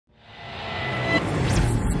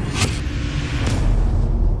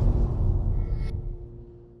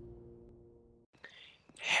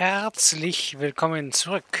Herzlich willkommen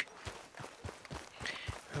zurück.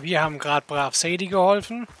 Wir haben gerade brav Sadie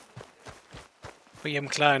geholfen. Bei ihrem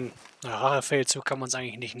kleinen Rachefeldzug kann man es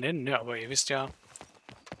eigentlich nicht nennen, ne? Aber ihr wisst ja,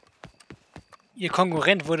 ihr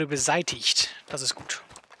Konkurrent wurde beseitigt. Das ist gut.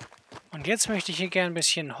 Und jetzt möchte ich hier gerne ein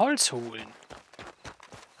bisschen Holz holen.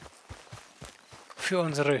 Für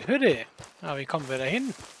unsere Hütte. Aber wie kommen wir da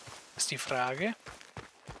hin? Ist die Frage.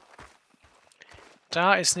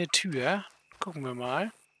 Da ist eine Tür. Gucken wir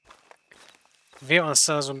mal. Wer uns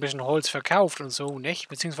da so ein bisschen Holz verkauft und so, nicht?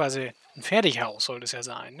 Beziehungsweise ein Fertighaus sollte es ja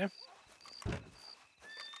sein, ne?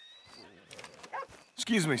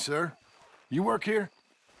 Excuse me, sir. You work here?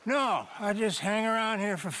 No, I just hang around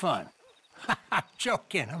here for fun. I'm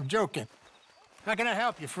joking. How can I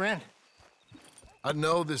help you, friend? I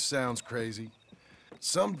know this sounds crazy.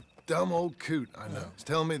 Some dumb old coot I know is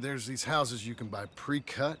telling me there's these houses you can buy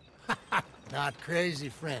pre-cut. Not crazy,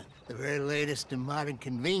 friend. The very latest in modern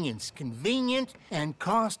convenience. Convenient and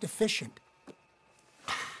cost-efficient.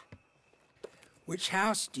 Which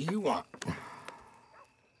house do you want?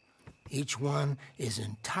 Each one is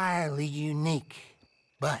entirely unique,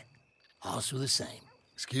 but also the same.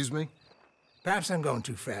 Excuse me? Perhaps I'm going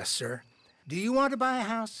too fast, sir. Do you want to buy a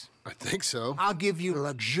house? I think so. I'll give you a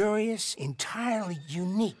luxurious, entirely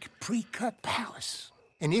unique pre-cut palace.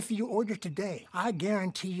 And if you order today, I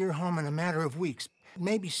guarantee you're home in a matter of weeks,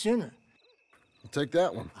 maybe sooner. I'll take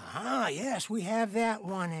that one. Ah, yes, we have that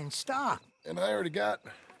one in stock. And I already got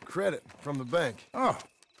credit from the bank. Oh,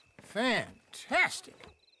 fantastic.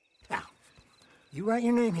 Now, you write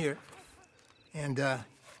your name here, and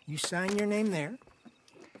you sign your name there,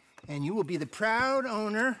 and you will be the proud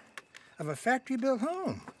owner of a factory-built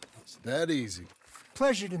home. It's that easy.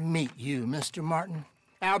 Pleasure to meet you, Mr. Martin.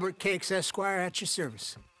 Albert Cakes, Esquire, at your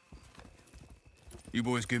service. You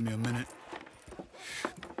boys give me a minute.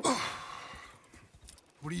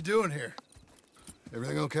 What are you doing here?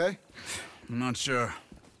 Everything okay? I'm not sure.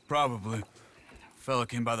 Probably. Fella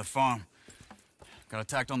came by the farm. Got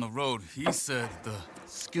attacked on the road. He said the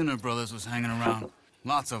Skinner-Brothers was hanging around.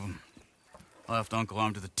 Lots of them. I left Uncle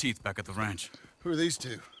armed to the teeth back at the ranch. Who are these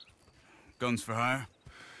two? Guns for hire.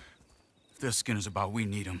 If there's Skinners about, we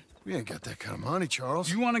need them. We ain't got that kind of money,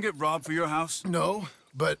 Charles. You want to get robbed for your house? No,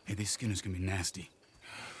 but... Hey, these Skinners can be nasty.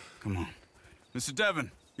 Come on. Mr.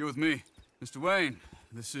 Devon, you're with me. Mr. Wayne,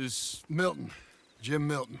 this is... Milton. Jim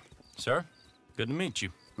Milton. Sir, good to meet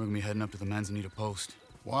you. We're gonna be heading up to the Manzanita post.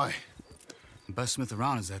 Why? The best smith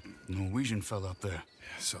around is that Norwegian fella up there.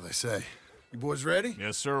 So they say. You boys ready?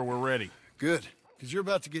 Yes, sir, we're ready. Good. Because you're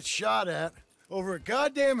about to get shot at over a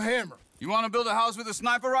goddamn hammer. You want to build a house with a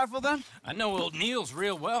sniper rifle, then? I know old Neil's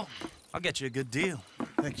real well. I'll get you a good deal.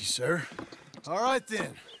 Thank you, sir. All right,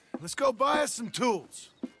 then. Let's go buy us some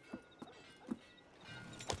tools.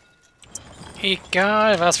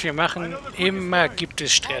 Egal, was wir machen, immer gibt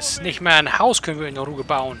es Stress. Nicht mal ein Haus können wir in Ruhe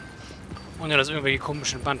bauen, ohne dass irgendwelche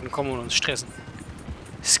komischen Banden kommen und uns stressen.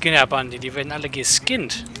 Skinner-Bande, die werden alle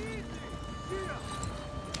geskinnt.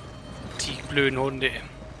 Die blöden Hunde.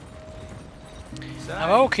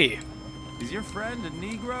 Aber okay. Is your friend a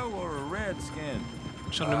Negro or a Redskin?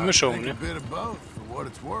 Schon eine Mischung, I think ne? a bit of both, for what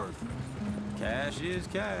it's worth. Cash is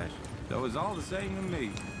cash, though it's all the same to me.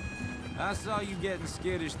 I saw you getting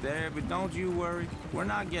skittish there, but don't you worry. We're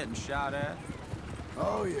not getting shot at.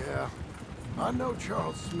 Oh, yeah. I know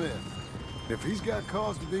Charles Smith. If he's got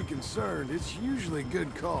cause to be concerned, it's usually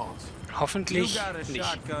good cause. You Hoffentlich got a nicht.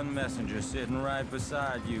 shotgun messenger sitting right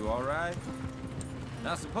beside you, all right?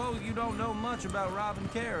 I suppose you don't know much about robbing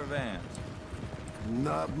caravans.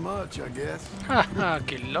 Not much, I guess. Haha,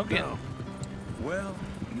 gelogen. Well,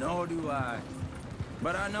 nor do I.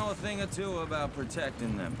 But I know a thing or two about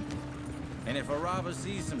protecting them. And if a robber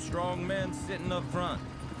sees some strong men sitting up front,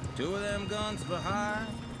 2 of them guns for hire,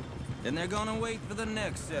 then they're gonna wait for the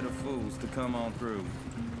next set of fools to come on through.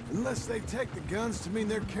 Unless they take the guns to mean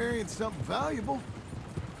they're carrying something valuable.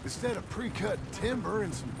 Instead of pre-cut timber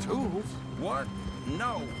and some tools. What?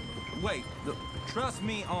 No. Wait, trust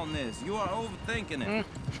me on this. You are overthinking it.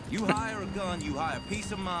 You hire a gun, you hire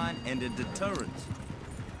peace of mind and a deterrence.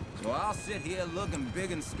 So I'll sit here looking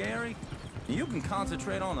big and scary, and you can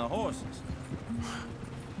concentrate on the horses.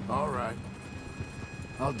 All right.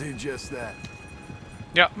 I'll do just that.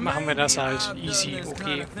 Ja, machen wir das Maybe halt I've easy, done this kind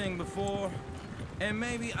okay. of thing before, and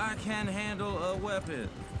maybe I can handle a weapon.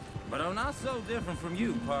 But I'm not so different from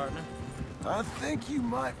you, partner. I think you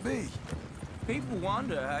might be. People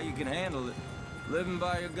wonder how you can handle it, living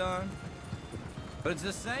by your gun. But it's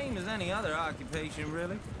the same as any other occupation,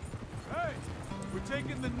 really. Hey,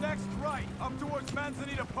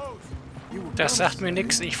 Das sagt mir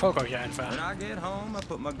nichts, ich folge euch einfach. When I get home, I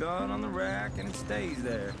put my gun on the rack and it stays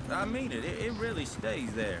there. I mean it, it really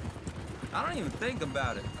stays there. I don't even think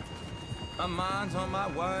about it. My mind's on my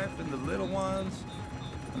wife and the little ones.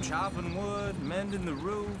 I'm chopping wood, mending the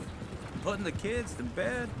roof, putting the kids to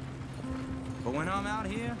bed. But when I'm out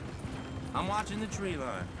here, I'm watching the tree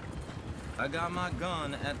line. I got my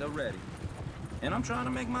gun at the ready. And I'm trying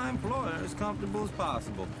to make my employer as comfortable as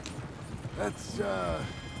possible. That's,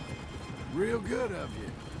 real good of you.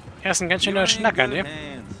 Er ist ein ganz schöner Schnacker, ne?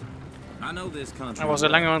 I know this country. Aber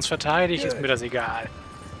solange er uns verteidigt, ist mir das egal.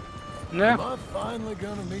 Ne? Am I finally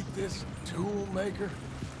gonna meet this tool maker?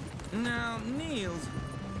 Now, Niels,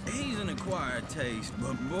 he's an acquired taste,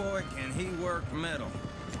 but boy, can he work metal.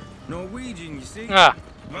 Norwegian, you see? Ah,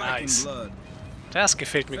 Viking nice. blood. Das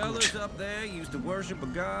gefällt mir Fellas gut. up there used to worship a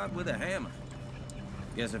god with a hammer.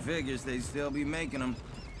 Guess I figures they'd still be making them.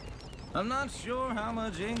 I'm not sure how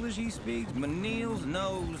much English he speaks, but Niels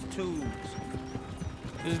knows tools.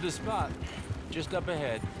 This is the spot. Just up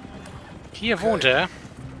ahead. Hier wohnt er.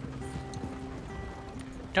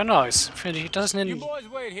 Ja, nice. Finde ich, das ist You ein... boys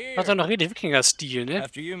wait here. Hat er noch richtig Wikinger-Stil, ne?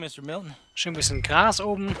 After you, Mr. Milton. Schön ein bisschen Gras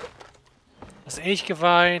oben. Das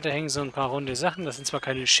Elchgeweih, da hängen so ein paar runde Sachen. Das sind zwar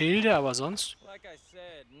keine Schilde, aber sonst... Like I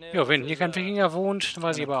said, Nils Ja, wenn hier is, kein Wikinger wohnt, dann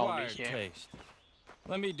weiß ich an aber auch acquired nicht, ey. taste.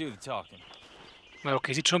 Let me do the talking. Na,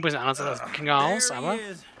 okay, sieht schon ein bisschen anders als das Wikinger-Haus, There aber he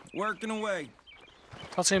is, working away.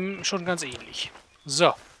 trotzdem schon ganz ähnlich.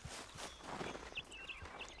 So.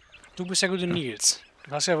 Du bist ja gute Nils.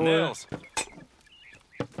 Du hast ja wohl... Nils.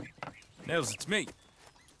 Nils, it's me.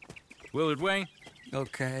 Willard Wayne.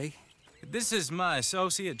 Okay. This is my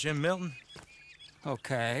associate, Jim Milton.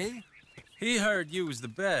 Okay. He heard you was the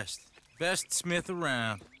best. Best smith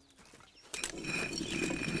around.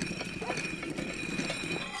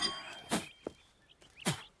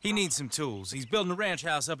 He needs some tools. He's building a ranch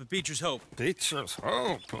house up at Beecher's Hope. Beecher's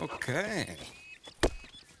Hope. Okay.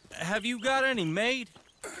 Have you got any made?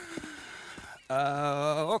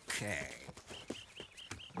 Okay.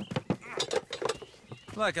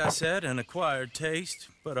 Like I said, an acquired taste,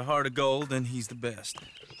 but a heart of gold, and he's the best.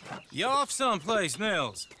 You off someplace,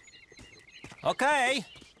 Nils? Okay.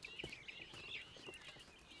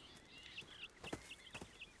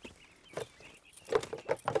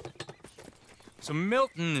 So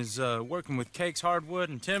Milton is working with Cake's Hardwood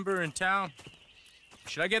and Timber in town.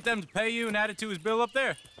 Should I get them to pay you and add it to his bill up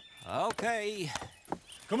there? Okay.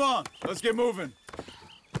 Come on, let's get moving.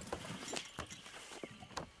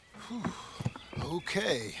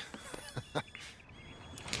 Okay.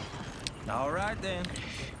 All right then.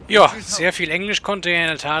 Ja, sehr viel Englisch konnte er in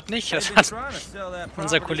der Tat nicht. Das They've been hat trying to sell that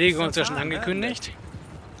unser property Kollege for uns ja some schon time, haven't they? angekündigt.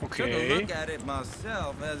 Took a Okay. look at it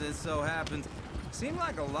myself, as it so happens. Seemed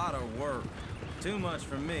like a lot of work. Too much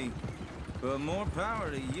for me. But more power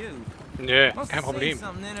to you. Nö, Must kein have seen Problem.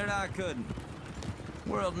 something in it I couldn't.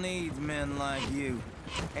 World needs men like you.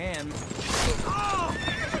 And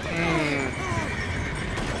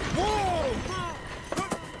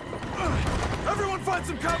Everyone find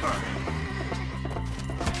some cover!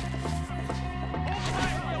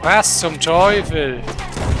 Was zum Teufel?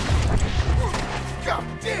 God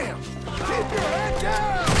damn! Keep your head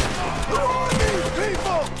down! Who are these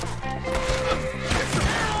people?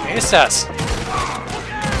 Wer ist das?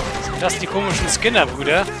 Sind das die komischen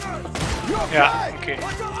Skinner-Brüder? Ja, okay.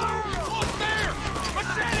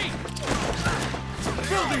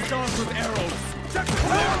 Kill these dogs with arrows! Check the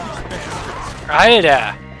ground!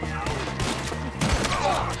 Alter!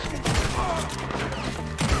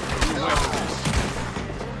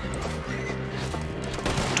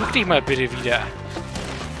 Duck dich mal bitte wieder.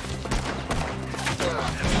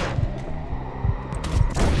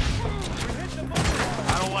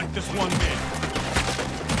 I don't like this one bit.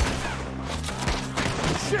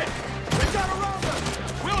 Shit! They got around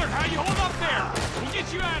us! Willard, how you hold up there? We'll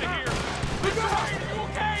get you out of here. Look out! You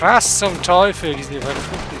okay? Was zum Teufel, diese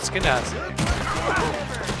verfluchten Skinners?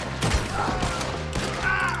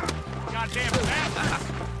 Goddamn bastards!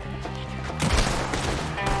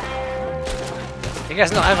 Digga, es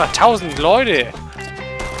sind doch einfach 1000 Leute.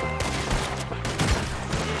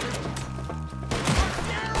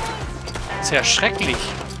 Das ist ja schrecklich.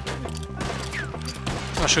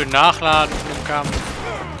 Mal schön nachladen im Kampf.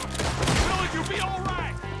 Willard, you'll be all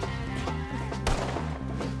right!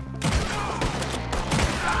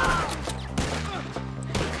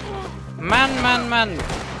 Mann, Mann, Mann.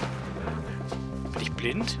 Bin ich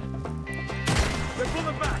blind? They're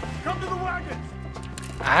pulling back! Come to the wagons!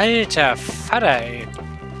 Alter Vater, ey.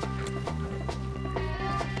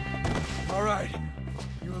 All right.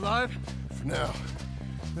 You alive? For now.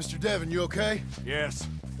 Mr. Devon, you okay? Yes,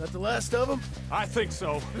 That the last of them? I think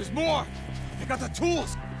so. There's more. They got the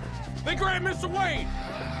tools. They grabbed Mr. Wayne.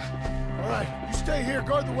 All right, you stay here,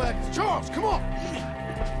 guard the wagons. Charles, come on!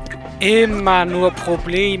 Immer nur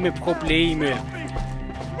Probleme, Probleme.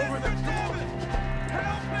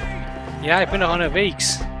 Ja, ich bin auch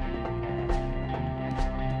unterwegs.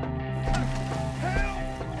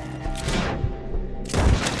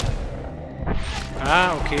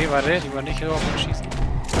 Ah, okay, warte, die waren nicht hier auf mich schießen.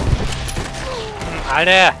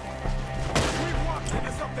 Alter!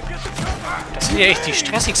 Das sind ja echt die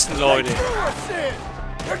stressigsten Leute.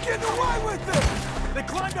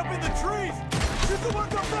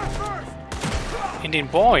 In den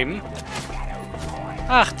Bäumen?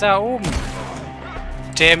 Ach, da oben.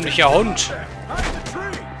 Dämlicher Hund.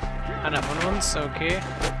 Einer von uns, okay.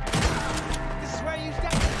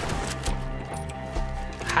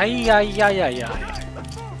 Heieieiei.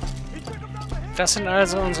 Das sind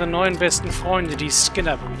also unsere neuen besten Freunde, die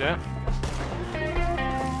Skinner-Brüder.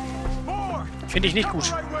 Finde ich nicht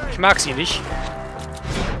gut. Ich mag sie nicht.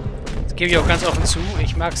 Das gebe ich auch ganz offen zu.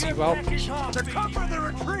 Ich mag sie überhaupt nicht.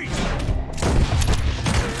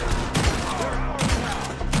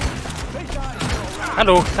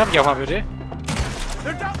 Hallo, darf ich auch mal bitte?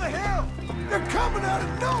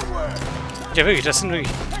 Ja, wirklich, das sind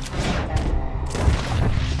wirklich...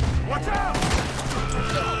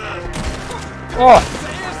 Oh!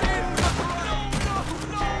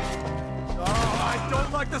 I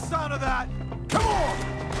don't like the sound of that. Come on.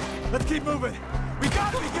 Let's keep moving. We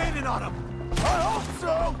gotta be gaining on them. I hope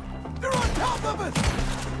so. They're on top of us.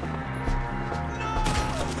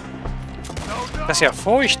 No. Das ist ja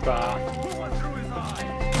furchtbar.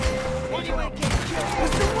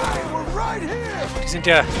 Die sind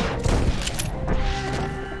ja...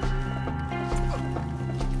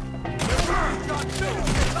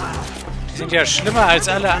 Die sind ja schlimmer als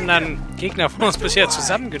alle anderen Gegner von uns bisher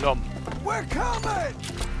zusammengenommen.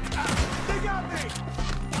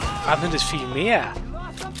 Warum sind es viel mehr?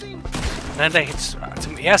 Nein, da jetzt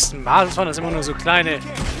zum ersten Mal, das waren das immer nur so kleine...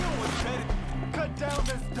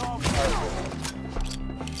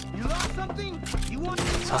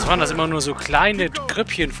 Was waren das immer nur so kleine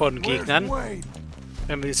Grüppchen von Gegnern?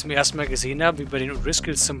 Wenn wir die zum ersten Mal gesehen haben, wie bei den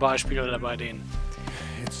O'Driscolls zum Beispiel oder bei den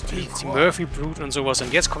die Murphy-Brut und sowas.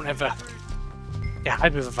 Und jetzt kommt einfach der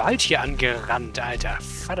halbe Wald hier angerannt, Alter.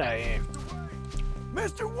 Vater, ey.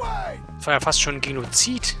 Das war ja fast schon ein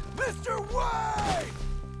Genozid.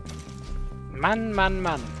 Mann, Mann,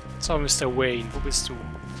 Mann. So, Mr. Wayne, wo bist du?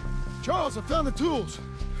 Charles, I found the tools.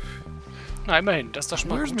 Na, immerhin, das ist doch schon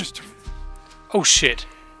mal Where's gut. Mr. Oh, shit.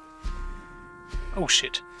 Oh,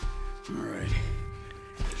 shit.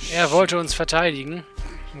 Er wollte uns verteidigen.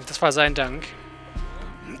 Das war sein Dank.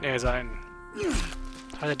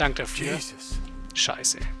 Hatte Dank dafür.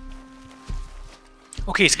 Scheiße.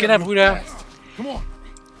 Okay, Skinner-Brüder.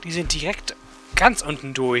 Die sind direkt ganz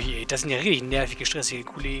unten durch, ey. Das sind ja richtig nervige, stressige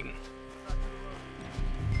Kollegen.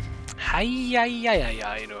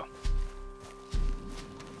 Heieieiei, du.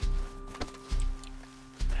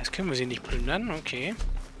 Jetzt können wir sie nicht plündern, okay.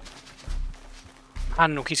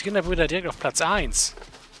 Mann, okay, Skinner-Brüder direkt auf Platz 1.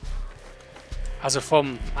 Also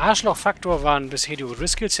vom Arschlochfaktor waren bisher die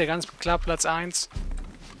O'Driscolls ja ganz klar Platz 1.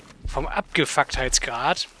 Vom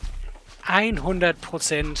Abgefucktheitsgrad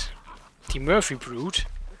 100% die Murphy-Brut.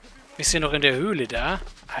 Ist ja noch in der Höhle da.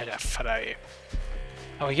 Alter Vater, ey.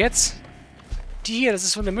 Aber jetzt, die hier, das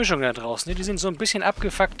ist so eine Mischung da draußen. Ne? Die sind so ein bisschen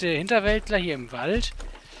abgefuckte Hinterwäldler hier im Wald.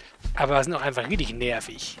 Aber sind auch einfach richtig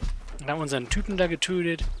nervig. Und haben unseren Typen da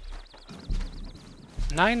getötet.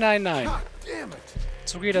 Nein, nein, nein.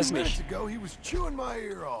 So geht das nicht.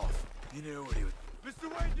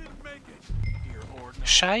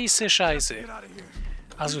 Scheiße, scheiße.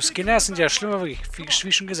 Also Skinners sind ja schlimmer,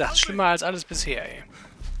 wie schon gesagt, schlimmer als alles bisher, ey.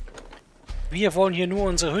 Wir wollen hier nur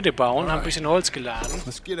unsere Hütte bauen, haben ein bisschen Holz geladen.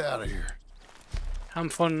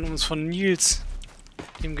 Haben uns von Nils,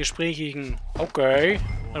 dem gesprächigen, okay,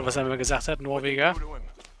 oder was er gesagt hat, Norweger,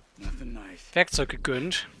 Werkzeug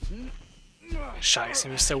gegönnt. Scheiße,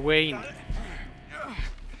 Mr. Wayne.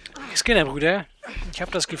 Skinner-Brüder, ich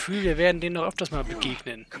habe das Gefühl, wir werden denen noch öfters mal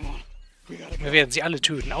begegnen. Wir werden sie alle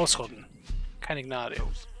töten, ausrotten. Keine Gnade.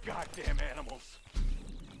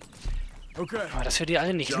 Aber dass wir die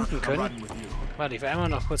alle nicht looten können. Warte, ich will einmal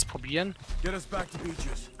noch kurz probieren.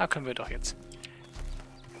 Ah, können wir doch jetzt.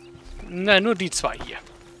 Nein, nur die zwei hier.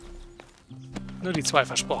 Nur die zwei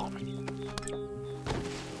versprochen.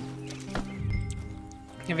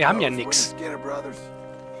 Ja, wir haben ja nichts.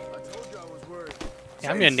 Wir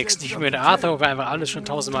haben ja nichts. Nicht mit Arthur, wo wir einfach alles schon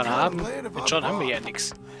 1000-mal haben. Mit John haben wir ja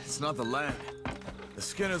nichts.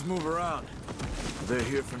 They're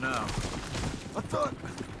here for now. I thought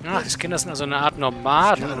Ah, die Skinner sind also eine Art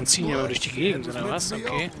Nomaden und ziehen ja immer durch die Gegend, oder was?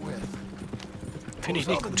 Okay. Finde ich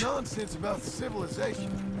nicht gut.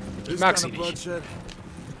 Ich mag sie nicht.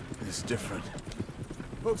 It's different.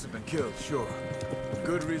 Folks have been killed, sure.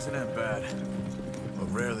 Good reason and bad.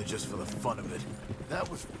 But rarely just for the fun of it. That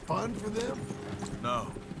was fun for them? No,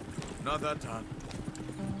 not that time.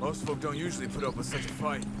 Most folk don't usually put up with such a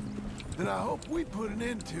fight. Then I hope we put an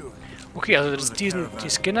end to it. Okay, also die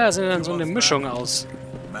Skinner sind dann so eine Mischung aus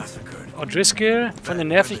O'Driscoll von der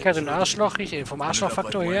Nervigkeit und Arschlochig, vom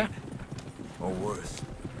Arschlochfaktor her.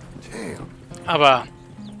 Aber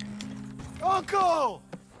Uncle!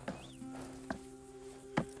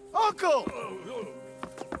 Uncle!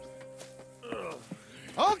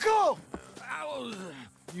 Uncle!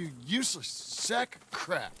 You useless sack of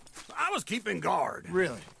crap. I was keeping guard.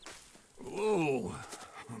 Really? Whoa.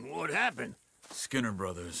 What happened? Skinner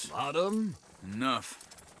Brothers. Lot of them? Enough.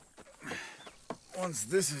 Once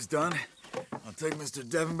this is done, I'll take Mr.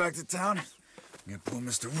 Devon back to town and get poor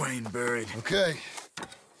Mr. Wayne buried. Okay.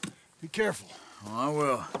 Be careful. Oh, I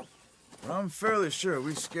will. But I'm fairly sure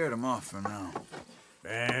we scared him off for now.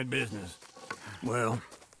 Bad business. Well,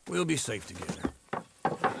 we'll be safe together.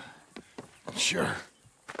 Sure.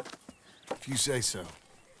 If you say so.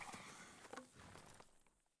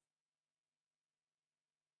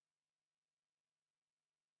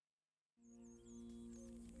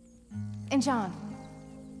 And John,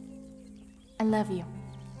 I love you.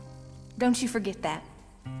 Don't you forget that.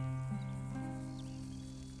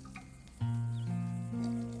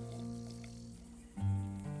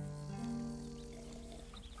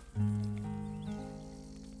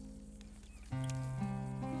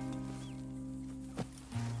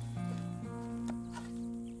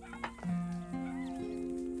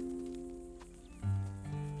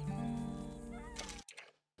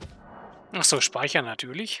 Ach so, speichern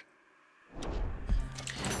natürlich.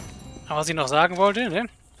 Aber was ich noch sagen wollte, ne?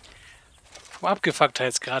 Vom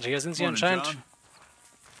Abgefucktheitsgrad her sind sie anscheinend...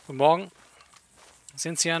 Guten Morgen.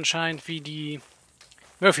 Sind sie anscheinend wie die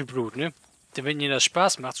Murphy-Brut, ne? Denn wenn ihnen das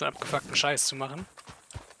Spaß macht, so einen abgefuckten Scheiß zu machen.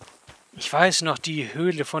 Ich weiß noch, die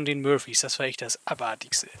Höhle von den Murphys, das war echt das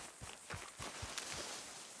Abartigste.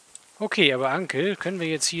 Okay, aber Uncle, können wir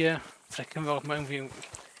jetzt hier... Vielleicht können wir auch mal irgendwie...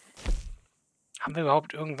 Haben wir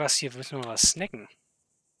überhaupt irgendwas hier? Müssen wir mal was snacken?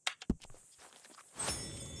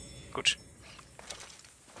 Gut.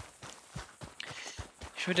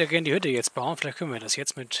 Ich würde ja gerne die Hütte jetzt bauen. Vielleicht können wir das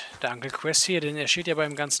jetzt mit der Uncle Quest hier, denn er steht ja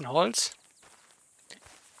beim ganzen Holz.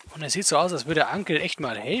 Und es sieht so aus, als würde Uncle echt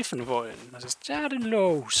mal helfen wollen. Was ist da denn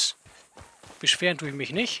los? Beschweren tue ich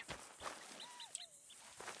mich nicht.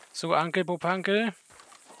 So, Uncle, Bopankel.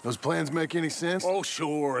 Those plans make any sense? Oh,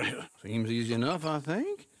 sure. Seems easy enough, I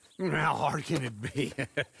think. How hard can it be?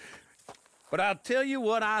 But I'll tell you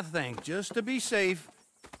what I think, just to be safe.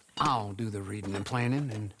 I'll do the reading and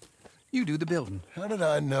planning, and you do the building. How did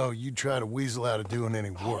I know you'd try to weasel out of doing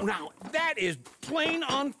any work? Oh, now, that is plain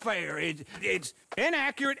unfair. It's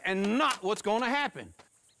inaccurate and not what's going to happen.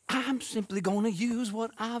 I'm simply going to use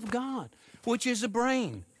what I've got, which is a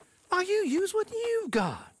brain. While you use what you've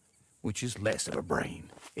got, which is less of a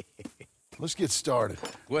brain. Let's get started.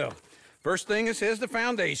 Well, first thing it says the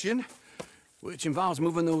foundation, which involves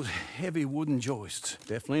moving those heavy wooden joists.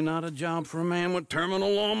 Definitely not a job for a man with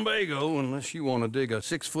terminal lumbago, unless you want to dig a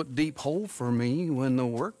 6-foot deep hole for me when the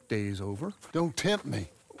workday's over. Don't tempt me.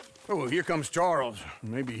 Oh, here comes Charles.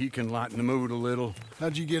 Maybe he can lighten the mood a little.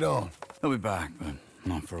 How'd you get on? He'll be back, but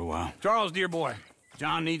not for a while. Charles, dear boy,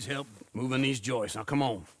 John needs help moving these joists. Now, come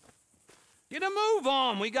on. Get a move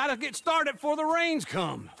on. We gotta get started before the rains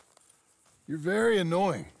come. You're very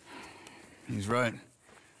annoying. He's right.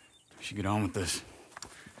 We should get on with this.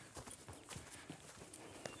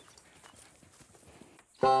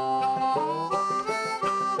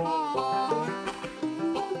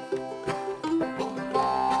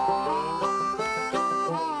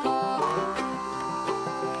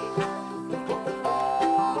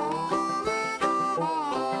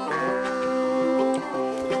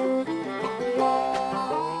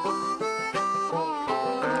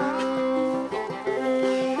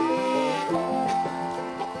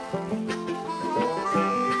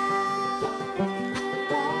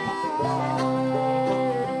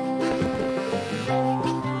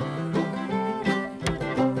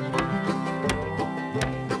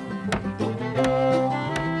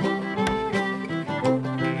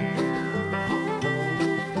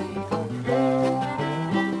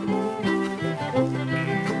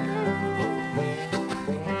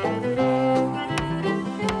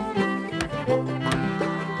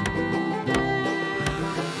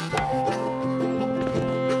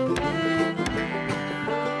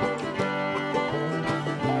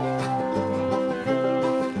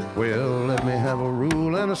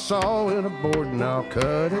 and a saw and a board and I'll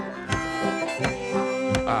cut it.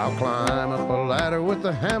 I'll climb up a ladder with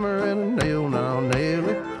a hammer and a nail and I'll nail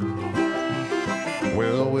it.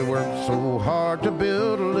 Well, we worked so hard to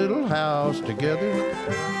build a little house together.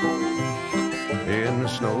 In the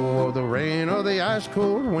snow or the rain or the ice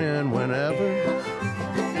cold wind, whenever.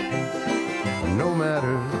 No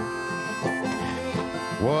matter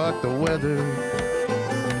what the weather,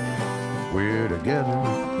 we're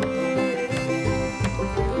together.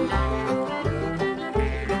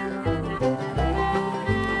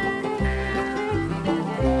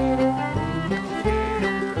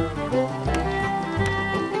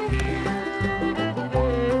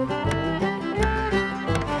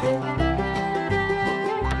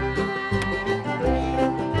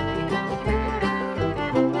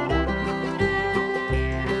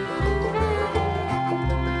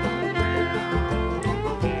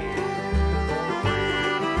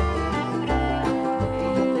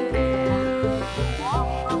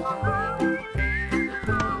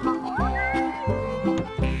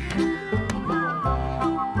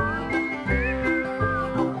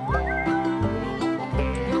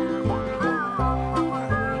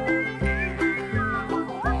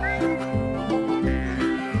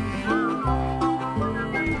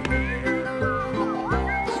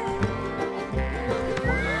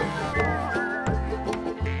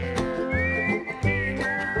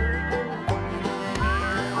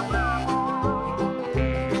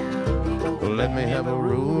 Let me have a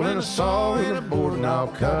rule and a saw and a board and I'll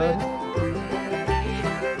cut it.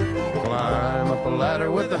 Climb up a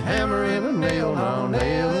ladder with a hammer and a nail and I'll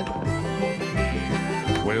nail it.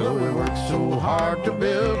 Well, we worked so hard to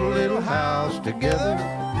build a little house together.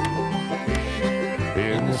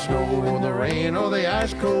 In the snow or the rain or the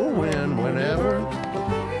ice cold wind, whenever.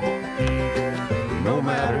 No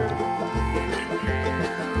matter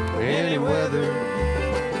any weather,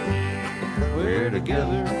 we're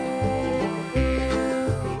together.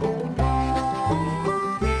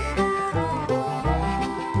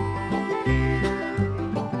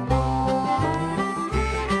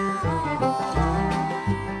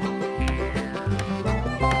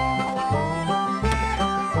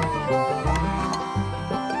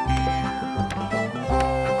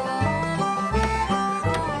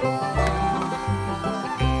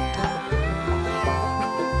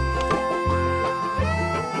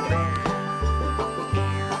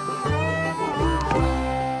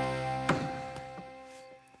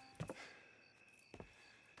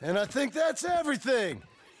 And I think that's everything.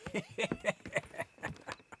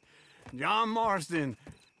 John Marston,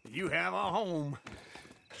 you have a home.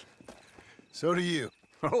 So do you.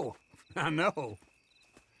 Oh, I know.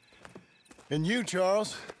 And you,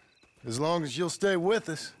 Charles, as long as you'll stay with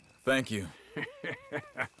us. Thank you.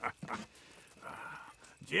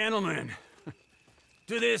 Gentlemen,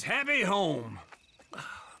 to this happy home.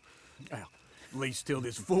 Well, at least till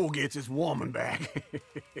this fool gets his woman back.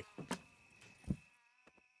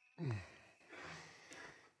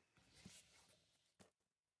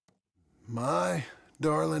 My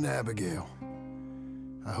darling Abigail,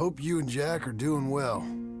 I hope you and Jack are doing well.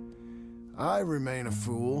 I remain a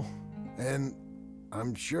fool, and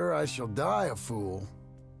I'm sure I shall die a fool.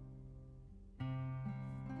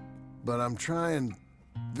 But I'm trying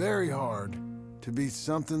very hard to be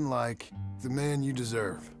something like the man you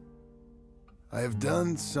deserve. I have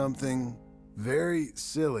done something very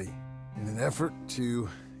silly in an effort to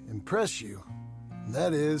impress you. And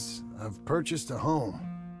that is, I've purchased a home.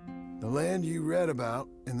 The land you read about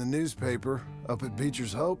in the newspaper up at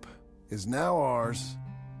Beecher's Hope is now ours,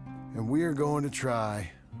 and we are going to try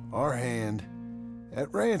our hand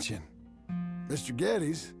at ranching. Mr.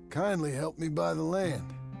 Geddes kindly helped me buy the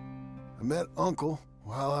land. I met Uncle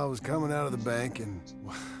while I was coming out of the bank, and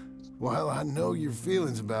while I know your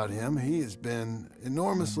feelings about him, he has been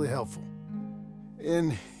enormously helpful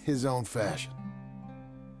in his own fashion.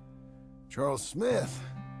 Charles Smith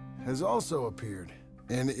has also appeared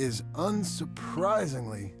and is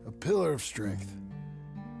unsurprisingly a pillar of strength.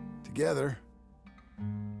 Together,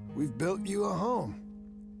 we've built you a home.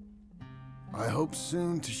 I hope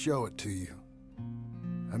soon to show it to you.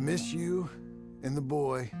 I miss you and the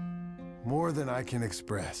boy more than I can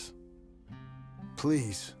express.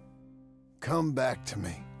 Please, come back to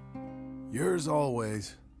me. Yours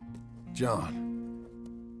always, John.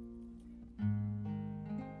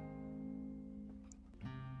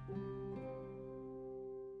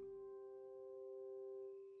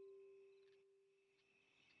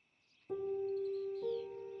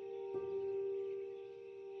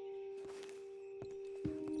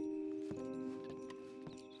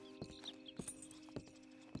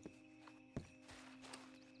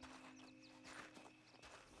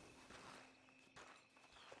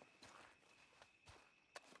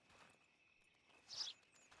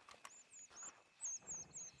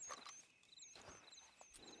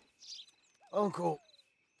 Uncle,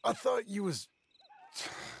 I thought you was...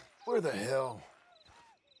 Where the hell?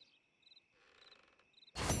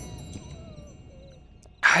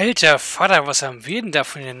 Alter Vater, was haben wir denn da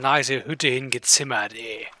für eine nice Hütte hingezimmert,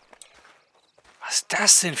 ey? Was ist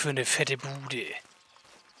das denn für eine fette Bude?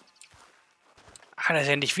 Ah, das ist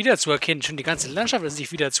ja nicht wiederzuerkennen. Schon die ganze Landschaft ist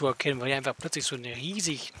nicht wiederzuerkennen, weil hier einfach plötzlich so eine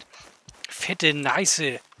riesig fette,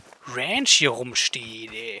 nice Ranch hier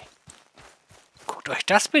rumsteht, ey. Guckt euch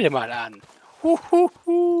das bitte mal an.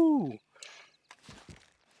 Huhuhu.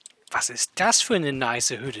 Was ist das für eine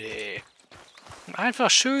nice Hütte, ey? Einfach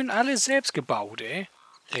schön alles selbst gebaut, ey.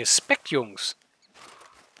 Respekt, Jungs.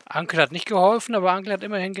 Uncle hat nicht geholfen, aber Uncle hat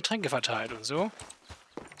immerhin Getränke verteilt und so.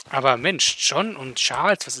 Aber Mensch, John und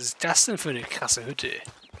Charles, was ist das denn für eine krasse Hütte?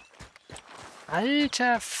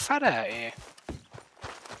 Alter Vater, ey.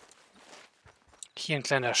 Hier ein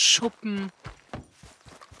kleiner Schuppen.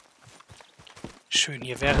 Schön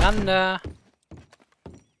hier Veranda.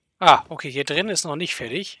 Ah, okay, hier drin ist noch nicht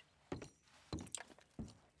fertig.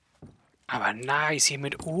 Aber nice, hier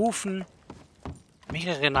mit Ofen.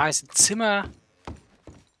 Mehrere nice Zimmer.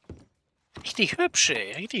 Richtig hübsch,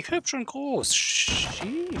 ey. Richtig hübsch und groß.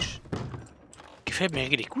 Sheesh. Gefällt mir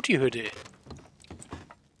richtig gut, die Hütte.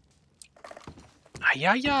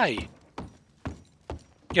 Eieiei.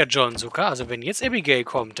 Ja, John sogar. Also wenn jetzt Abigail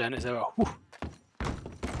kommt, dann ist aber...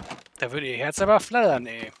 Da würde ihr Herz aber flattern,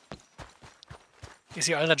 ey. Ist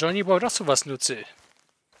ihr alter Johnny Boy doch so was nutze.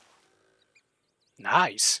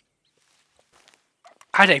 Nice.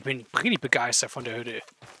 Alter, ich bin richtig begeistert von der Hütte.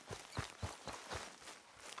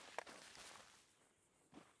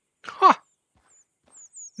 Ha!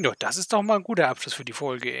 Ja, das ist doch mal ein guter Abschluss für die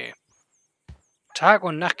Folge, ey. Tag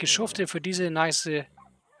und Nacht geschuftet für diese nice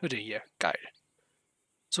Hütte hier. Geil.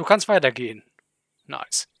 So kann's weitergehen.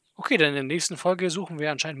 Nice. Okay, dann in der nächsten Folge suchen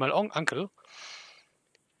wir anscheinend mal Uncle.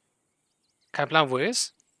 Kein Plan, wo er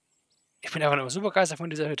ist. Ich bin einfach nur super begeistert von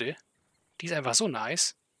dieser Hütte. Die ist einfach so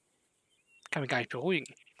nice. Kann mich gar nicht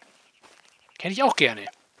beruhigen. Hätte ich auch gerne.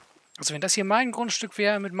 Also wenn das hier mein Grundstück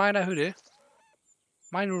wäre mit meiner Hütte,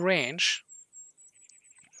 meine Ranch.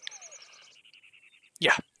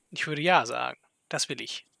 Ja, ich würde ja sagen. Das will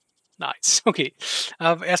ich. Nice. Okay.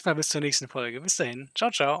 Aber erstmal bis zur nächsten Folge. Bis dahin.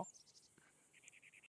 Ciao, ciao.